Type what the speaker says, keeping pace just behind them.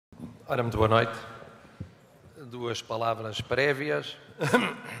Ora, muito boa noite. Duas palavras prévias.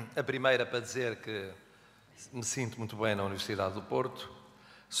 A primeira para dizer que me sinto muito bem na Universidade do Porto.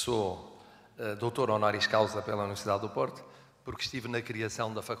 Sou doutor honoris causa pela Universidade do Porto, porque estive na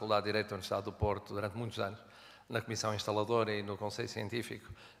criação da Faculdade de Direito da Universidade do Porto durante muitos anos, na Comissão Instaladora e no Conselho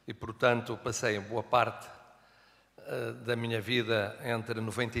Científico, e, portanto, passei boa parte da minha vida entre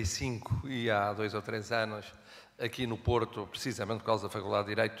 95 e há 2 ou 3 anos aqui no Porto, precisamente por causa da Faculdade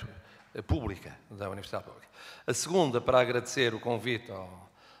de Direito Pública, da Universidade Pública. A segunda, para agradecer o convite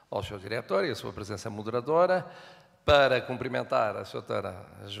ao seu diretor e a sua presença moderadora, para cumprimentar a doutora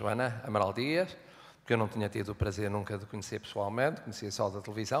Joana Amaral Dias, que eu não tinha tido o prazer nunca de conhecer pessoalmente, conhecia só da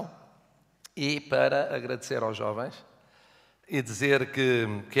televisão, e para agradecer aos jovens e dizer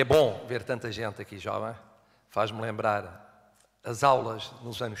que é bom ver tanta gente aqui jovem. Faz-me lembrar as aulas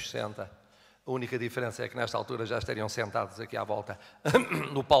nos anos 60. A única diferença é que nesta altura já estariam sentados aqui à volta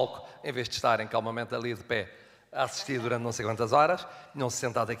no palco, em vez de estarem calmamente ali de pé a assistir durante não sei quantas horas, tinham-se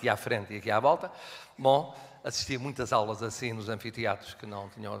sentado aqui à frente e aqui à volta. Bom, assisti muitas aulas assim nos anfiteatros que não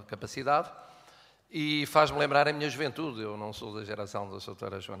tinham capacidade e faz-me lembrar a minha juventude. Eu não sou da geração da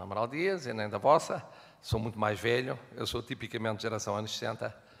doutora Joana Amaral Dias e nem da vossa, sou muito mais velho, eu sou tipicamente de geração anos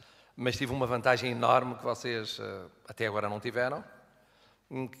 60, mas tive uma vantagem enorme que vocês até agora não tiveram,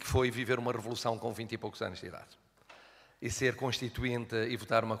 que foi viver uma revolução com 20 e poucos anos de idade. E ser constituinte e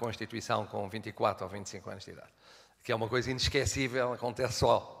votar uma Constituição com 24 ou 25 anos de idade. Que é uma coisa inesquecível, acontece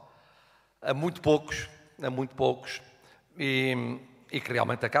só a muito poucos, e que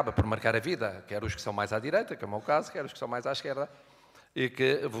realmente acaba por marcar a vida, quer os que são mais à direita, que é o meu caso, quer os que são mais à esquerda, e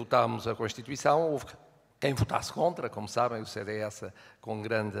que votámos a Constituição. Houve quem votasse contra, como sabem, o CDS, com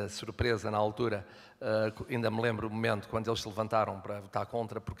grande surpresa na altura, ainda me lembro o momento quando eles se levantaram para votar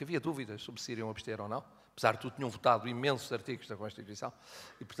contra, porque havia dúvidas sobre se iriam abster ou não. Apesar de tudo, tinham votado imensos artigos da Constituição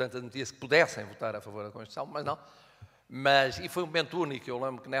e, portanto, admitia-se que pudessem votar a favor da Constituição, mas não. E foi um momento único. Eu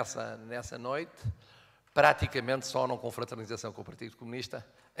lembro que nessa noite, praticamente só não com fraternização com o Partido Comunista,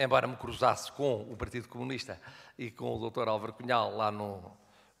 embora me cruzasse com o Partido Comunista e com o Dr. Álvaro Cunhal lá no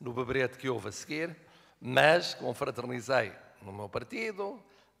babarete que houve a seguir, mas confraternizei no meu partido,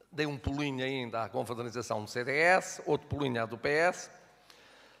 dei um pulinho ainda à confraternização do CDS, outro pulinho à do PS.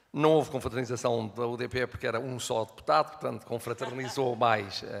 Não houve confraternização da UDP porque era um só deputado, portanto confraternizou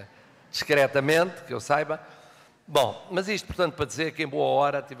mais discretamente, que eu saiba. Bom, mas isto, portanto, para dizer que em boa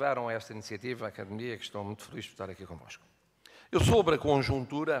hora tiveram esta iniciativa, a Academia, que estou muito feliz de estar aqui convosco. Eu sobre a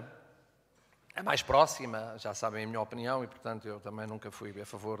conjuntura, a mais próxima, já sabem a minha opinião, e portanto eu também nunca fui a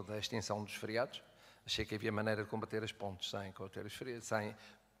favor da extinção dos feriados. Achei que havia maneira de combater as pontes sem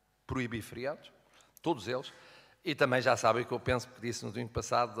proibir feriados, todos eles. E também já sabem o que eu penso, porque disse no domingo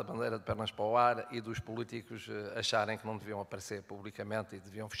passado, da bandeira de pernas para o ar e dos políticos acharem que não deviam aparecer publicamente e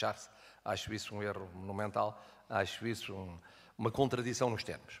deviam fechar-se. Acho isso um erro monumental, acho isso uma contradição nos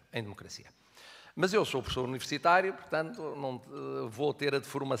termos, em democracia. Mas eu sou professor universitário, portanto não vou ter a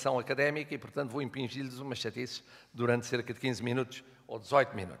deformação académica e, portanto, vou impingir-lhes umas chatices durante cerca de 15 minutos ou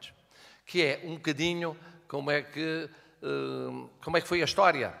 18 minutos. Que é um bocadinho como é que foi a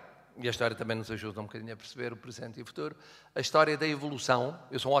história, e a história também nos ajuda um bocadinho a perceber o presente e o futuro, a história da evolução.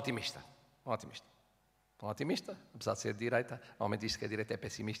 Eu sou um otimista, apesar de ser de direita. Normalmente diz que a direita é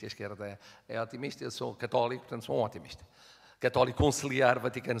pessimista e a esquerda é otimista. Eu sou católico, portanto sou um otimista. Católico conciliar,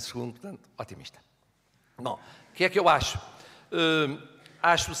 Vaticano II, portanto, otimista. Bom, o que é que eu acho?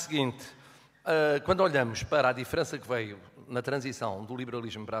 Acho o seguinte, quando olhamos para a diferença que veio na transição do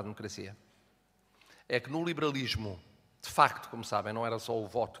liberalismo para a democracia, é que no liberalismo, de facto, como sabem, não era só o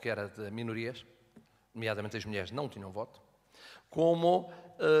voto que era de minorias, nomeadamente as mulheres não tinham voto, como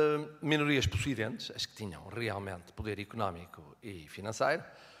minorias possuidentes, as que tinham realmente poder económico e financeiro,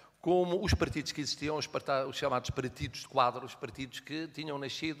 como os partidos que existiam, os chamados partidos de quadro, os partidos que tinham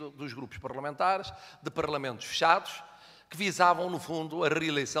nascido dos grupos parlamentares, de parlamentos fechados, que visavam, no fundo, a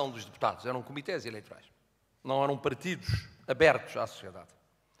reeleição dos deputados. Eram comitês eleitorais, não eram partidos abertos à sociedade.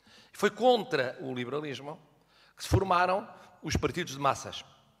 Foi contra o liberalismo que se formaram os partidos de massas,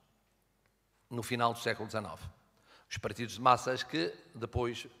 no final do século XIX. Os partidos de massas que,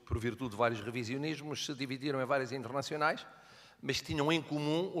 depois, por virtude de vários revisionismos, se dividiram em várias internacionais, mas que tinham em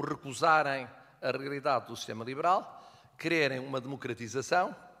comum o recusarem a realidade do sistema liberal, quererem uma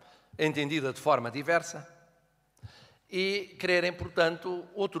democratização, entendida de forma diversa, e quererem, portanto,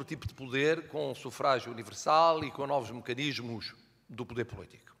 outro tipo de poder com sufrágio universal e com novos mecanismos do poder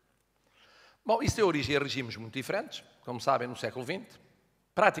político. Bom, isso deu origem a regimes muito diferentes, como sabem, no século XX,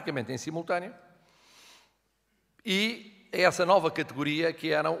 praticamente em simultâneo, e a essa nova categoria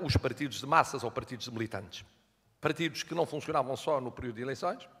que eram os partidos de massas ou partidos de militantes. Partidos que não funcionavam só no período de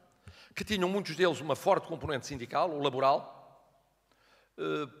eleições, que tinham muitos deles uma forte componente sindical ou laboral,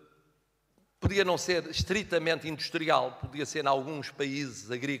 podia não ser estritamente industrial, podia ser em alguns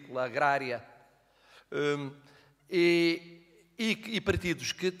países agrícola, agrária, e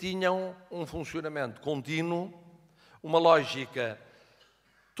partidos que tinham um funcionamento contínuo, uma lógica,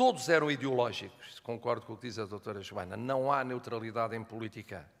 todos eram ideológicos, concordo com o que diz a doutora Joana, não há neutralidade em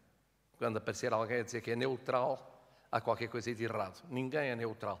política. Quando aparecer alguém a dizer que é neutral, há qualquer coisa de errado. Ninguém é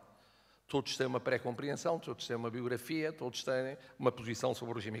neutral. Todos têm uma pré-compreensão, todos têm uma biografia, todos têm uma posição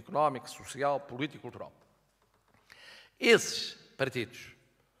sobre o regime económico, social, político e cultural. Esses partidos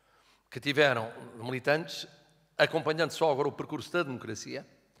que tiveram militantes, acompanhando só agora o percurso da democracia,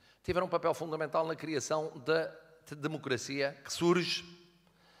 tiveram um papel fundamental na criação da democracia que surge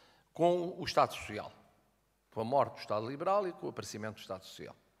com o Estado Social, com a morte do Estado Liberal e com o aparecimento do Estado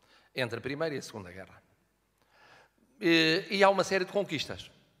Social, entre a Primeira e a Segunda Guerra. E há uma série de conquistas.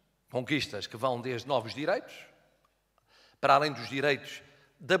 Conquistas que vão desde novos direitos, para além dos direitos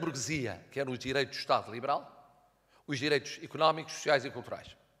da burguesia, que eram os direitos do Estado Liberal, os direitos económicos, sociais e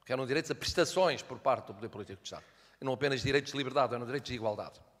culturais, que eram direitos a prestações por parte do poder político do Estado. E não apenas direitos de liberdade, eram direitos de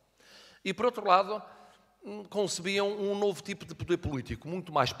igualdade. E, por outro lado, concebiam um novo tipo de poder político, muito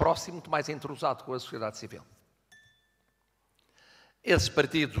mais próximo, muito mais entrosado com a sociedade civil. Esses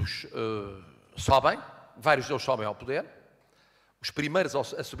partidos sobem, vários deles sobem ao poder. Os primeiros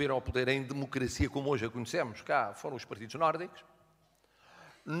a subir ao poder em democracia, como hoje a conhecemos, cá foram os partidos nórdicos.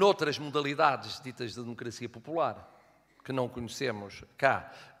 Noutras modalidades ditas de democracia popular, que não conhecemos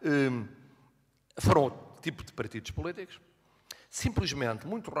cá, foram outro tipo de partidos políticos. Simplesmente,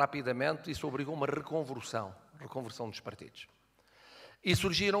 muito rapidamente, isso obrigou uma reconversão dos partidos. E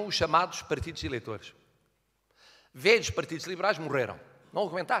surgiram os chamados partidos eleitores. Velhos partidos liberais morreram. Não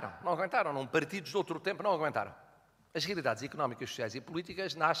aguentaram. Não, partidos de outro tempo não aguentaram. As realidades económicas, sociais e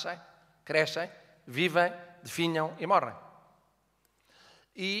políticas nascem, crescem, vivem, definham e morrem.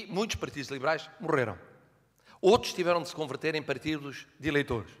 E muitos partidos liberais morreram. Outros tiveram de se converter em partidos de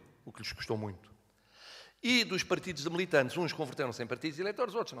eleitores, o que lhes custou muito. E dos partidos de militantes, uns converteram-se em partidos de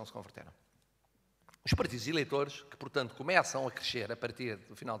eleitores, outros não se converteram. Os partidos de eleitores, que portanto começam a crescer a partir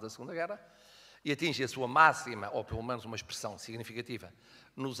do final da Segunda Guerra e atingem a sua máxima, ou pelo menos uma expressão significativa,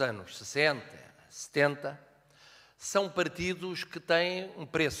 nos anos 60, 70, são partidos que têm um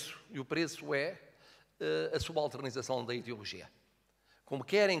preço, e o preço é a subalternização da ideologia. Como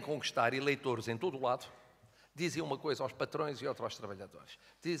querem conquistar eleitores em todo o lado, dizem uma coisa aos patrões e outra aos trabalhadores.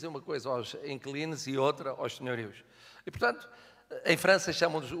 Dizem uma coisa aos inquilinos e outra aos senhorios. E, portanto, em França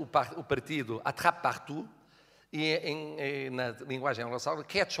chamam-nos o partido attrape-partout, e na linguagem anglo-saxónica,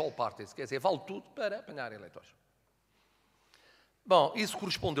 catch-all parties, quer dizer, vale tudo para apanhar eleitores. Bom, isso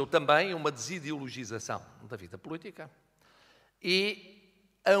correspondeu também a uma desideologização da vida política e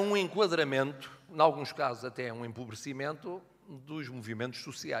a um enquadramento, em alguns casos até um empobrecimento, dos movimentos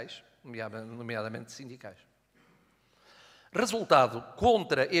sociais, nomeadamente sindicais. Resultado,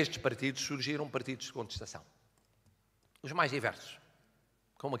 contra estes partidos surgiram partidos de contestação. Os mais diversos.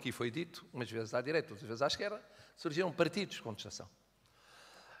 Como aqui foi dito, umas vezes à direita, outras vezes à esquerda, surgiram partidos de contestação.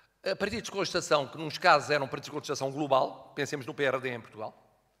 Partidos de contestação, que nos casos eram partidos de contestação global, pensemos no PRD em Portugal,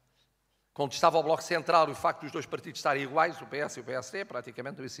 contestava o Bloco Central e o facto dos dois partidos estarem iguais, o PS e o PSD,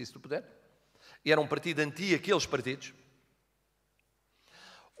 praticamente no exercício do poder, e era um partido anti aqueles partidos.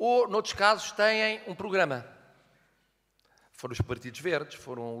 Ou, noutros casos, têm um programa. Foram os partidos verdes,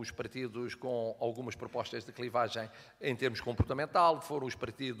 foram os partidos com algumas propostas de clivagem em termos comportamental, foram os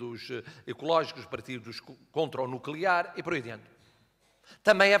partidos ecológicos, os partidos contra o nuclear e por aí adiante.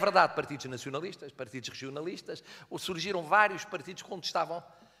 Também é verdade, partidos nacionalistas, partidos regionalistas, surgiram vários partidos que contestavam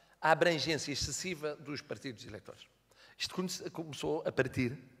a abrangência excessiva dos partidos eleitores. Isto começou a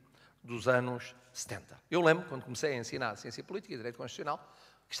partir dos anos 70. Eu lembro, quando comecei a ensinar Ciência Política e Direito Constitucional,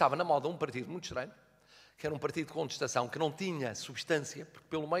 que estava na moda um partido muito estranho, que era um partido de contestação que não tinha substância, porque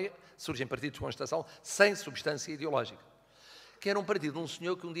pelo meio surgem partidos de contestação sem substância ideológica, que era um partido de um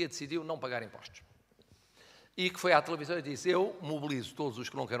senhor que um dia decidiu não pagar impostos. E que foi à televisão e disse, eu mobilizo todos os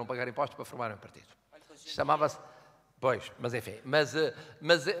que não queiram pagar impostos para formar um partido. Chamava-se... Pois, mas enfim, mas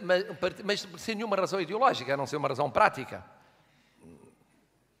sem nenhuma razão ideológica, a não ser uma razão prática,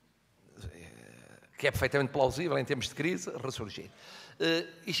 que é perfeitamente plausível em termos de crise, ressurgir.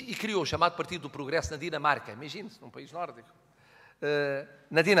 E criou o chamado Partido do Progresso na Dinamarca, imagine-se, num país nórdico,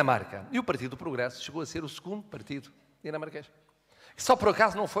 na Dinamarca. E o Partido do Progresso chegou a ser o segundo partido dinamarquês. Só por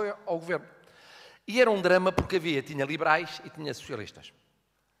acaso não foi ao governo. E era um drama porque tinha liberais e tinha socialistas.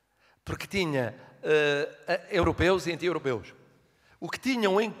 Porque tinha europeus e anti-europeus. O que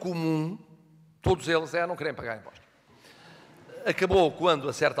tinham em comum, todos eles, é não querem pagar impostos. acabou quando,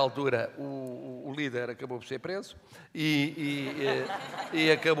 a certa altura, o líder acabou por ser preso e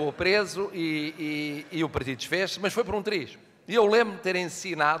acabou preso e o partido desfez-se, mas foi por um triz. E eu lembro-me de ter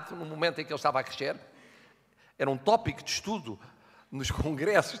ensinado, no momento em que ele estava a crescer, era um tópico de estudo nos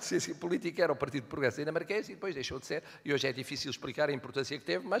congressos de ciência política, era o Partido Progresso Dinamarquês, e depois deixou de ser, e hoje é difícil explicar a importância que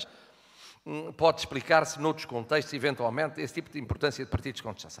teve, mas pode explicar-se noutros contextos, eventualmente, esse tipo de importância de partidos de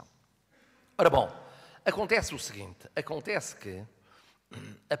contestação. Ora bom, acontece o seguinte, acontece que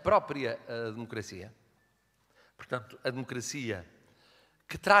a própria democracia, portanto, a democracia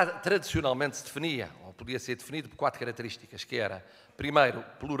que tradicionalmente se definia, ou podia ser definido por 4 características, que era, primeiro,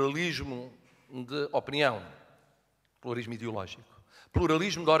 pluralismo de opinião, pluralismo ideológico,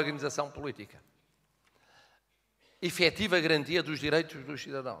 pluralismo da organização política, efetiva garantia dos direitos dos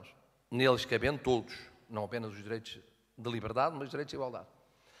cidadãos, neles cabendo todos, não apenas os direitos de liberdade, mas os direitos de igualdade.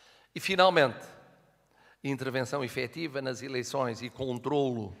 E, finalmente, intervenção efetiva nas eleições e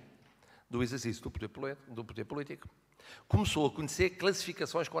controlo do exercício do poder político, começou a conhecer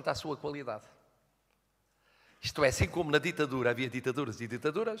classificações quanto à sua qualidade. Isto é, assim como na ditadura havia ditaduras e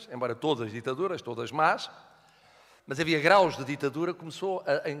ditaduras, embora todas as ditaduras, todas más, mas havia graus de ditadura, começou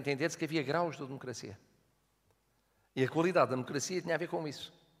a entender-se que havia graus de democracia. E a qualidade da democracia tinha a ver com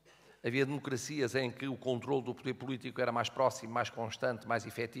isso. Havia democracias em que o controle do poder político era mais próximo, mais constante, mais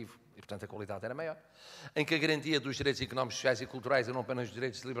efetivo, e, portanto, a qualidade era maior. Em que a garantia dos direitos económicos, sociais e culturais, e não apenas dos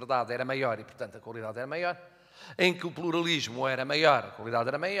direitos de liberdade, era maior, e, portanto, a qualidade era maior. Em que o pluralismo era maior, a qualidade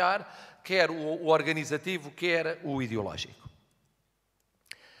era maior, quer o organizativo, quer o ideológico.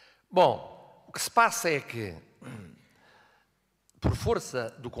 Bom, o que se passa é que, por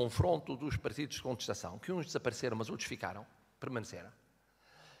força do confronto dos partidos de contestação, que uns desapareceram, mas outros ficaram, permaneceram,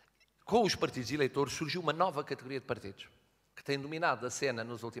 com os partidos eleitores surgiu uma nova categoria de partidos, que tem dominado a cena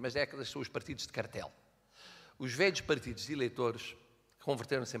nas últimas décadas, são os partidos de cartel. Os velhos partidos de eleitores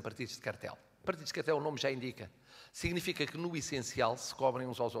converteram-se em partidos de cartel. Partidos de cartel, o nome já indica, significa que no essencial se cobrem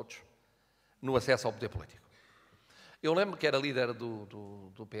uns aos outros no acesso ao poder político. Eu lembro que era líder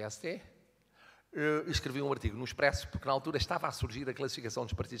do PSD, escrevi um artigo no Expresso, porque na altura estava a surgir a classificação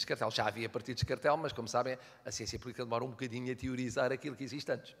dos partidos de cartel. Já havia partidos de cartel, mas como sabem, a ciência política demora um bocadinho a teorizar aquilo que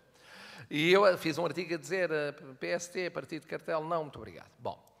existe antes. E eu fiz um artigo a dizer, PST, partido de cartel, não, muito obrigado.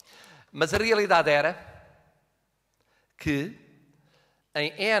 Bom, mas a realidade era que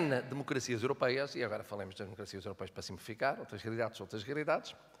em N democracias europeias, e agora falemos das democracias europeias para simplificar, outras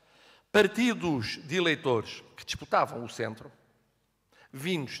realidades, partidos de eleitores que disputavam o centro,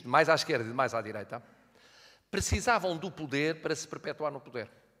 vindos de mais à esquerda e de mais à direita, precisavam do poder para se perpetuar no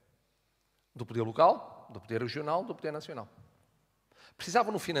poder. Do poder local, do poder regional, do poder nacional.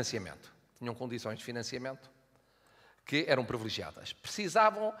 Precisavam no financiamento. Tinham condições de financiamento que eram privilegiadas.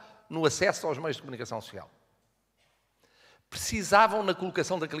 Precisavam no acesso aos meios de comunicação social. Precisavam na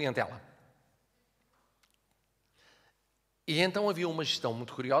colocação da clientela. E então havia uma gestão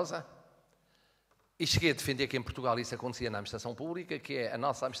muito curiosa, e cheguei a defender que em Portugal isso acontecia na administração pública, que é a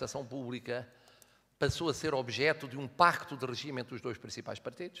nossa administração pública passou a ser objeto de um pacto de regime entre os dois principais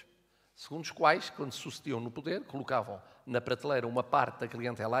partidos, segundo os quais, quando se sucediam no poder, colocavam na prateleira uma parte da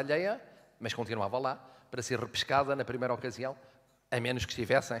clientela alheia, mas continuava lá, para ser repescada na primeira ocasião, a menos que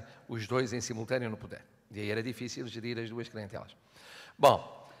estivessem os dois em simultâneo no poder. E aí era difícil gerir as duas clientelas.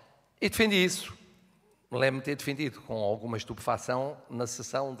 Bom, e defendi isso. Lembro-me de ter defendido com alguma estupefação na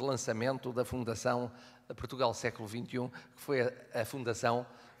sessão de lançamento da Fundação Portugal Século XXI, que foi a fundação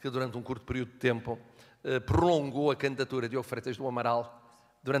que durante um curto período de tempo prolongou a candidatura de Diogo Freitas do Amaral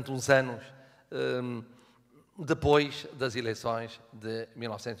durante uns anos depois das eleições de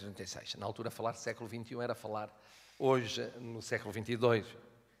 1986. Na altura, falar de século XXI era falar hoje no século XXII,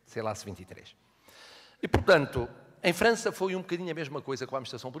 sei lá se 23. E, portanto, em França foi um bocadinho a mesma coisa com a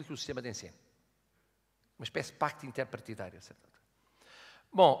administração pública e o sistema de ensino. Uma espécie de pacto interpartidário.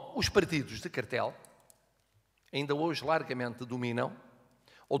 Bom, os partidos de cartel ainda hoje largamente dominam,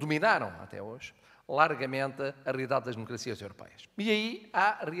 ou dominaram até hoje, largamente a realidade das democracias europeias. E aí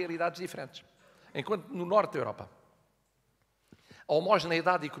há realidades diferentes. Enquanto no norte da Europa, a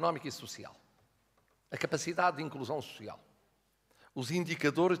homogeneidade económica e social, a capacidade de inclusão social, os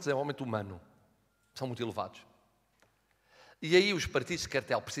indicadores de desenvolvimento humano são muito elevados. E aí os partidos de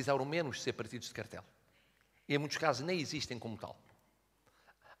cartel precisaram menos de ser partidos de cartel. E em muitos casos nem existem como tal.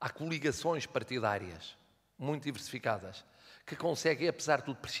 Há coligações partidárias muito diversificadas que conseguem, apesar de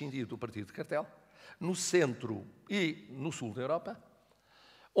tudo, prescindir do partido de cartel, no centro e no sul da Europa,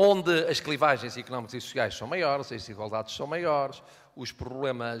 onde as clivagens económicas e sociais são maiores, as desigualdades são maiores, os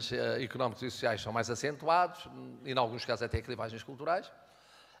problemas económicos e sociais são mais acentuados, e em alguns casos até clivagens culturais.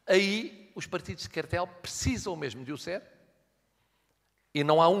 Aí os partidos de cartel precisam mesmo de o ser, E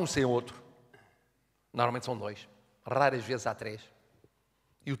não há um sem outro. Normalmente são dois. Raras vezes há três.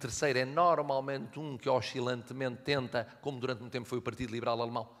 E o terceiro é normalmente um que oscilantemente tenta, como durante muito tempo foi o Partido Liberal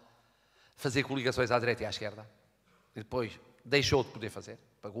Alemão, fazer coligações à direita e à esquerda. E depois deixou de poder fazer.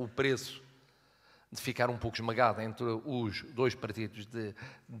 Pagou o preço de ficar um pouco esmagado entre os dois partidos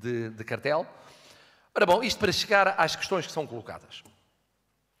de cartel. Ora bom, isto para chegar às questões que são colocadas.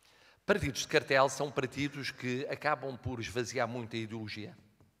 Partidos de cartel são partidos que acabam por esvaziar muito a ideologia.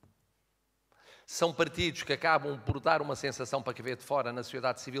 São partidos que acabam por dar uma sensação para quem vê de fora na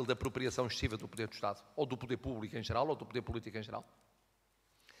sociedade civil de apropriação excessiva do poder do Estado, ou do poder público em geral, ou do poder político em geral.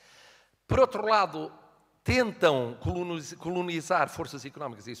 Por outro lado, tentam colonizar forças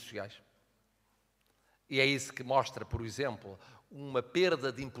económicas e sociais. E é isso que mostra, por exemplo, uma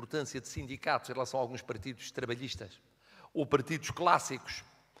perda de importância de sindicatos em relação a alguns partidos trabalhistas, ou partidos clássicos,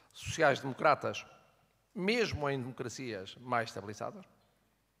 sociais-democratas, mesmo em democracias mais estabilizadas.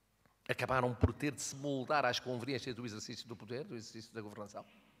 Acabaram por ter de se moldar às conveniências do exercício do poder, do exercício da governação.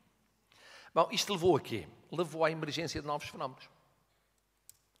 Bom, isto levou a quê? Levou à emergência de novos fenómenos.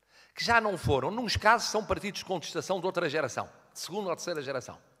 Que já não foram, nos casos são partidos de contestação de outra geração, de segunda ou terceira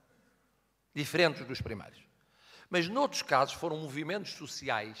geração, diferentes dos primeiros. Mas noutros casos foram movimentos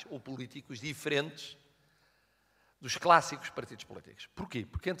sociais ou políticos diferentes dos clássicos partidos políticos. Porquê?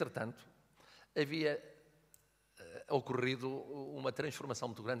 Porque, entretanto, havia ocorrido uma transformação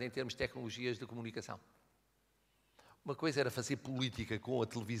muito grande em termos de tecnologias de comunicação. Uma coisa era fazer política com a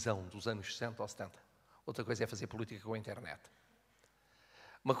televisão dos anos 60 ou 70. Outra coisa é fazer política com a internet.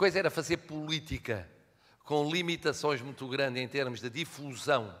 Uma coisa era fazer política com limitações muito grandes em termos de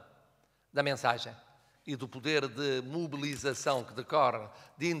difusão da mensagem e do poder de mobilização que decorre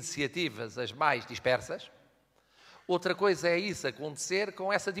de iniciativas as mais dispersas. Outra coisa é isso acontecer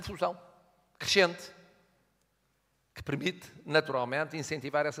com essa difusão crescente, que permite, naturalmente,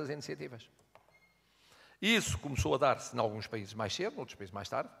 incentivar essas iniciativas. Isso começou a dar-se em alguns países mais cedo, em outros países mais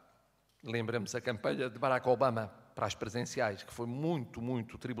tarde. Lembramos a campanha de Barack Obama para as presenciais, que foi muito,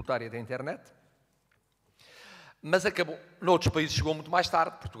 muito tributária da internet. Mas acabou, noutros países chegou muito mais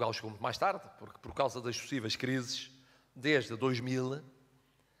tarde, Portugal chegou muito mais tarde, porque por causa das sucessivas crises, desde 2000,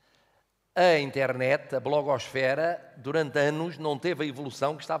 a internet, a blogosfera, durante anos não teve a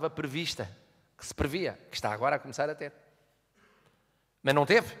evolução que estava prevista, que se previa, que está agora a começar a ter. Mas não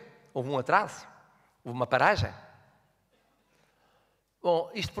teve, houve um atraso, houve uma paragem. Bom,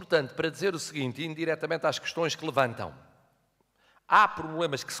 isto, portanto, para dizer o seguinte, indiretamente às questões que levantam. Há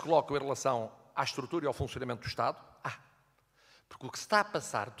problemas que se colocam em relação à estrutura e ao funcionamento do Estado? Porque o que se está a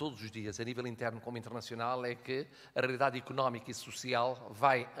passar todos os dias, a nível interno como internacional, é que a realidade económica e social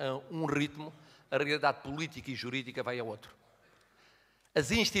vai a um ritmo, a realidade política e jurídica vai a outro.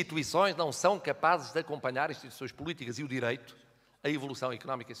 As instituições não são capazes de acompanhar, as instituições políticas e o direito, a evolução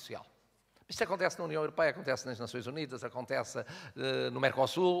económica e social. Isto acontece na União Europeia, acontece nas Nações Unidas, acontece no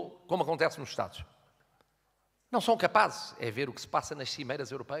Mercosul, como acontece nos Estados. Não são capazes, é ver o que se passa nas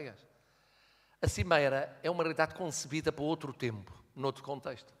cimeiras europeias. A cimeira é uma realidade concebida para outro tempo, noutro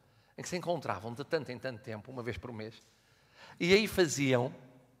contexto, em que se encontravam de tanto em tanto tempo, uma vez por mês, e aí faziam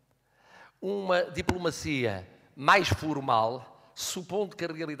uma diplomacia mais formal, supondo que a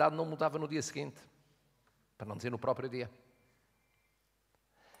realidade não mudava no dia seguinte, para não dizer no próprio dia.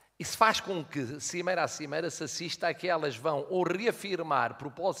 Isso faz com que, cimeira a cimeira, se assista a que elas vão ou reafirmar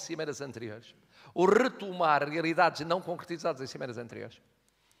propósitos de cimeiras anteriores, ou retomar realidades não concretizadas em cimeiras anteriores,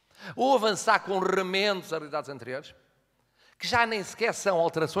 ou avançar com remendos a realidades anteriores, que já nem sequer são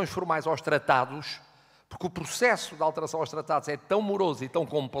alterações formais aos tratados, porque o processo de alteração aos tratados é tão moroso e tão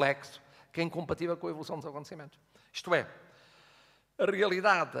complexo que é incompatível com a evolução dos acontecimentos. Isto é, a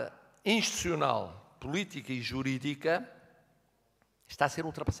realidade institucional, política e jurídica está a ser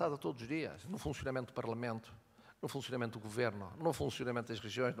ultrapassada todos os dias, no funcionamento do Parlamento, no funcionamento do Governo, no funcionamento das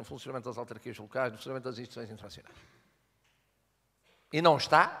regiões, no funcionamento das autarquias locais, no funcionamento das instituições internacionais. E não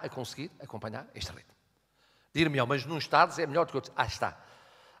está a conseguir acompanhar este ritmo. Dir-me, mas nos Estados é melhor do que outros. Está.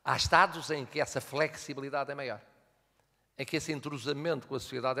 Há Estados em que essa flexibilidade é maior, em que esse entrosamento com a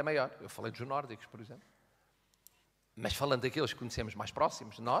sociedade é maior. Eu falei dos nórdicos, por exemplo. Mas falando daqueles que conhecemos mais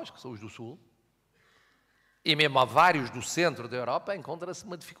próximos, nós, que somos do Sul, e mesmo há vários do centro da Europa, encontra-se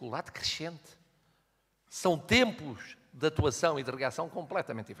uma dificuldade crescente. São tempos de atuação e de reação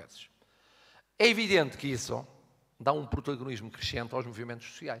completamente diversos. É evidente que isso dá um protagonismo crescente aos movimentos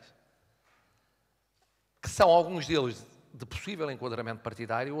sociais, que são alguns deles de possível enquadramento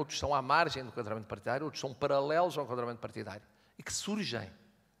partidário, outros são à margem do enquadramento partidário, outros são paralelos ao enquadramento partidário, e que surgem,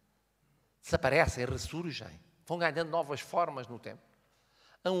 desaparecem, ressurgem, vão ganhando novas formas no tempo,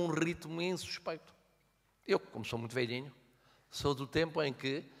 a um ritmo insuspeito. Eu, como sou muito velhinho, Sou do tempo em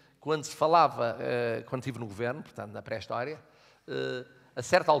que, quando se falava, quando estive no governo, portanto, na pré-história, a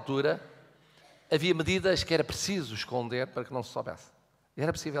certa altura, havia medidas que era preciso esconder para que não se soubesse.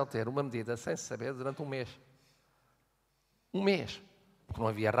 Era possível ter uma medida sem se saber durante um mês. Um mês. Porque não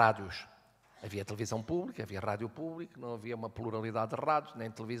havia rádios. Havia televisão pública, havia rádio público, não havia uma pluralidade de rádios, nem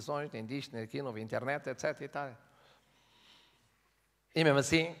televisões, nem disto, nem aquilo, não havia internet, etc. E tal. E mesmo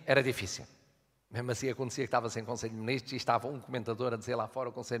assim, era difícil. Mesmo assim, acontecia que estava sem Conselho de Ministros e estava um comentador a dizer lá fora: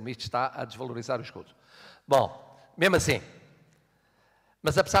 o Conselho de Ministros está a desvalorizar o escudo. Bom, mesmo assim.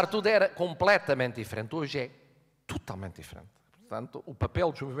 Mas, apesar de tudo, era completamente diferente. Hoje é totalmente diferente. Portanto, o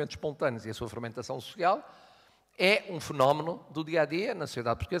papel dos movimentos espontâneos e a sua fermentação social é um fenómeno do dia-a-dia na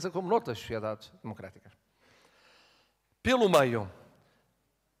sociedade portuguesa, como noutras sociedades democráticas. Pelo meio,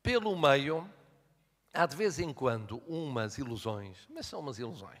 há de vez em quando umas ilusões, mas são umas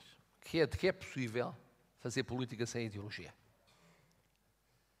ilusões, de que é possível fazer política sem ideologia.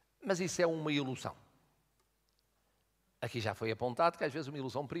 Mas isso é uma ilusão. Aqui já foi apontado que às vezes é uma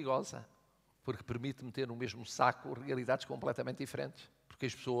ilusão perigosa, porque permite meter no mesmo saco realidades completamente diferentes, porque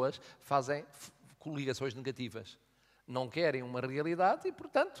as pessoas fazem coligações negativas. Não querem uma realidade e,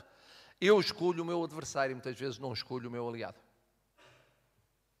 portanto, eu escolho o meu adversário, muitas vezes não escolho o meu aliado.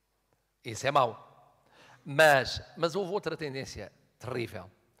 Isso é mau. Mas houve outra tendência terrível,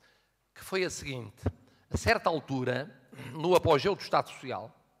 que foi a seguinte: a certa altura, no apogeu do Estado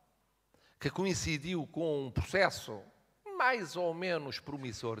Social, que coincidiu com um processo mais ou menos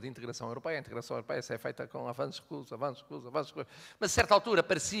promissor de integração europeia. A integração europeia é feita com avanços, recuos, mas a certa altura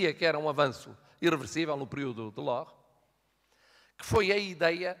parecia que era um avanço irreversível no período de Delors, que foi a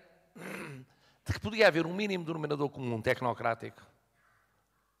ideia de que podia haver um mínimo denominador comum tecnocrático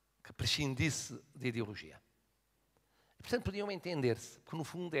que prescindisse de ideologia. E, portanto, podiam entender-se, porque no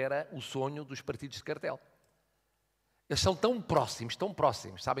fundo era o sonho dos partidos de cartel. Eles são tão próximos,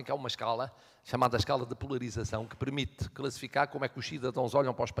 sabem que há uma escala, chamada escala de polarização, que permite classificar como é que os cidadãos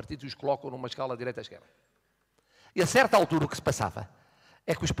olham para os partidos e os colocam numa escala direita-esquerda. E a certa altura o que se passava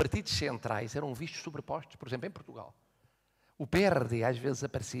é que os partidos centrais eram vistos sobrepostos. Por exemplo, em Portugal, o PRD às vezes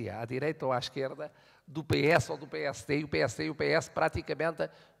aparecia à direita ou à esquerda do PS ou do PSD, e o PSD e o PS praticamente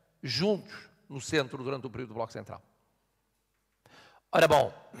juntos no centro durante o período do Bloco Central. Ora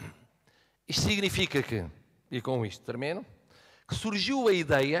bom, isto significa que, e com isto termino, que surgiu a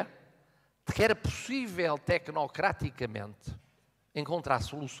ideia de que era possível tecnocraticamente encontrar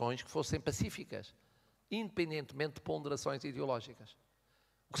soluções que fossem pacíficas, independentemente de ponderações ideológicas.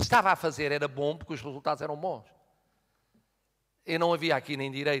 O que se estava a fazer era bom porque os resultados eram bons. E não havia aqui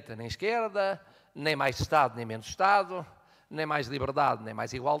nem direita nem esquerda, nem mais Estado nem menos Estado, nem mais liberdade nem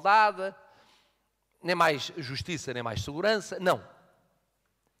mais igualdade, nem mais justiça nem mais segurança. Não.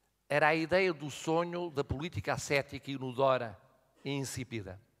 Era a ideia do sonho da política ascética, inodora e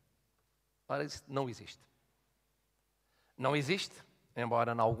insípida. Ora, isso não existe. Não existe,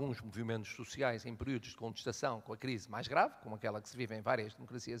 embora em alguns movimentos sociais, em períodos de contestação com a crise mais grave, como aquela que se vive em várias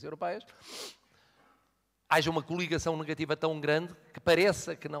democracias europeias, haja uma coligação negativa tão grande que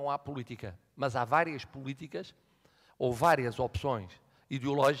pareça que não há política. Mas há várias políticas ou várias opções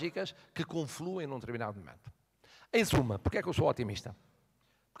ideológicas que confluem num determinado momento. Em suma, porque é que eu sou otimista?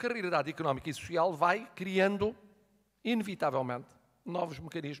 Porque a realidade económica e social vai criando, inevitavelmente, novos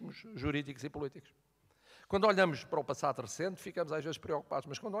mecanismos jurídicos e políticos. Quando olhamos para o passado recente, ficamos às vezes preocupados,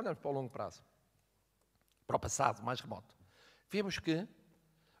 mas quando olhamos para o longo prazo, para o passado mais remoto, vemos que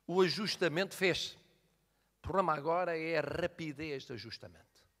o ajustamento fez-se. O problema agora é a rapidez de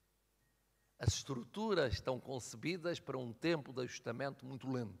ajustamento. As estruturas estão concebidas para um tempo de ajustamento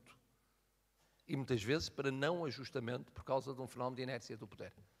muito lento. E muitas vezes para não ajustamento por causa de um fenómeno de inércia do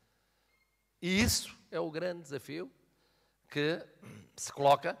poder. E isso é o grande desafio que se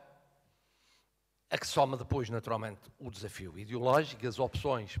coloca, a que soma depois, naturalmente, o desafio ideológico, as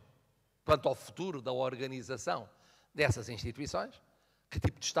opções quanto ao futuro da organização dessas instituições, que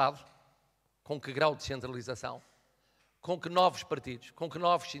tipo de Estado, com que grau de centralização, com que novos partidos, com que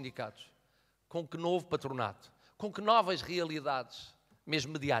novos sindicatos, com que novo patronato, com que novas realidades,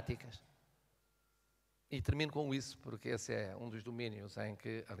 mesmo mediáticas. E termino com isso, porque esse é um dos domínios em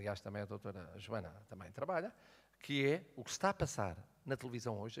que, aliás, também a doutora Joana também trabalha, que é o que está a passar na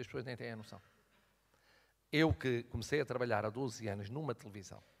televisão hoje, as pessoas nem têm a noção. Eu que comecei a trabalhar há 12 anos numa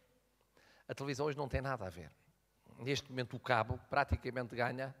televisão, a televisão hoje não tem nada a ver. Neste momento o cabo praticamente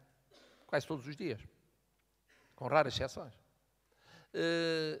ganha quase todos os dias, com raras exceções.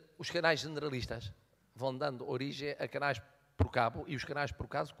 Os canais generalistas vão dando origem a canais por cabo, e os canais por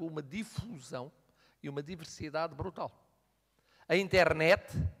cabo com uma difusão e uma diversidade brutal. A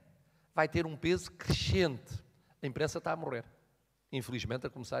internet vai ter um peso crescente. A imprensa está a morrer. infelizmente, a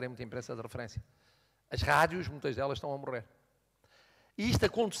começarem muita imprensa de referência. As rádios, muitas delas estão a morrer. E isto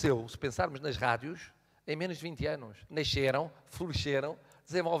aconteceu, se pensarmos nas rádios, em menos de 20 anos. Nasceram, floresceram,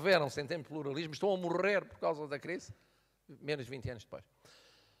 desenvolveram-se em tempo de pluralismo, estão a morrer por causa da crise, menos de 20 anos depois.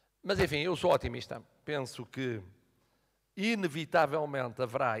 Mas, enfim, eu sou otimista. Penso que, inevitavelmente,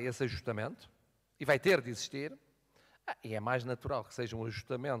 haverá esse ajustamento, e vai ter de existir, e é mais natural que seja um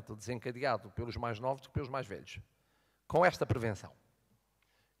ajustamento desencadeado pelos mais novos do que pelos mais velhos. Com esta prevenção,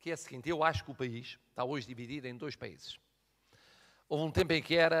 que é a seguinte: eu acho que o país está hoje dividido em dois países. Houve um tempo em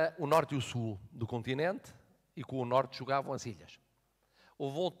que era o norte e o sul do continente, e com o norte jogavam as ilhas.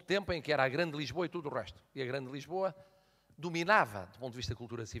 Houve outro tempo em que era a Grande Lisboa e tudo o resto. E a Grande Lisboa dominava, do ponto de vista da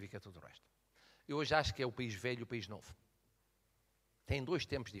cultura cívica, tudo o resto. Eu hoje acho que é o país velho e o país novo. Tem dois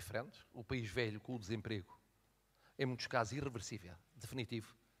tempos diferentes. O país velho, com o desemprego, em muitos casos irreversível,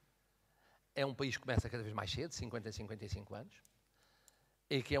 definitivo. É um país que começa cada vez mais cedo, 50 a 55 anos,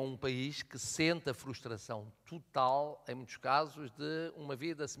 e que é um país que sente a frustração total, em muitos casos, de uma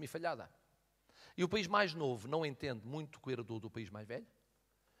vida semifalhada. E o país mais novo não entende muito o que herdou do país mais velho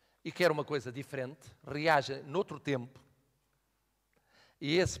e quer uma coisa diferente, reage noutro tempo.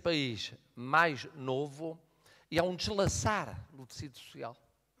 E esse país mais novo, e há um deslaçar no tecido social,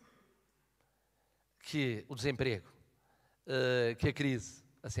 que o desemprego, que a crise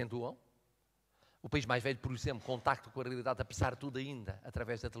acentuam. O país mais velho, por exemplo, contacta com a realidade, apesar de tudo ainda,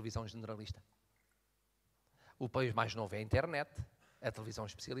 através da televisão generalista. O país mais novo é a internet, é a televisão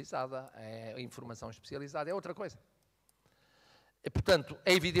especializada, é a informação especializada, é outra coisa. E, portanto,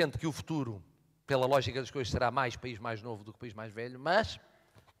 é evidente que o futuro, pela lógica das coisas, será mais país mais novo do que país mais velho, mas,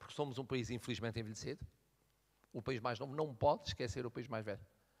 porque somos um país infelizmente envelhecido, o país mais novo não pode esquecer o país mais velho.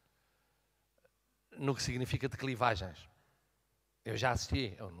 No que significa declivagens. Eu já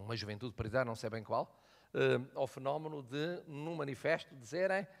assisti, numa juventude partidária, não sei bem qual, ao fenómeno de, num manifesto,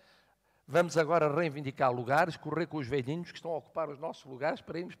 dizerem: vamos agora reivindicar lugares, correr com os velhinhos que estão a ocupar os nossos lugares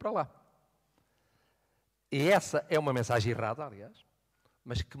para irmos para lá. E essa é uma mensagem errada, aliás,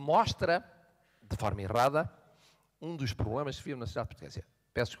 mas que mostra, de forma errada, um dos problemas que vivem na sociedade portuguesa.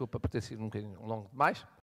 Peço desculpa por ter sido um bocadinho longo demais.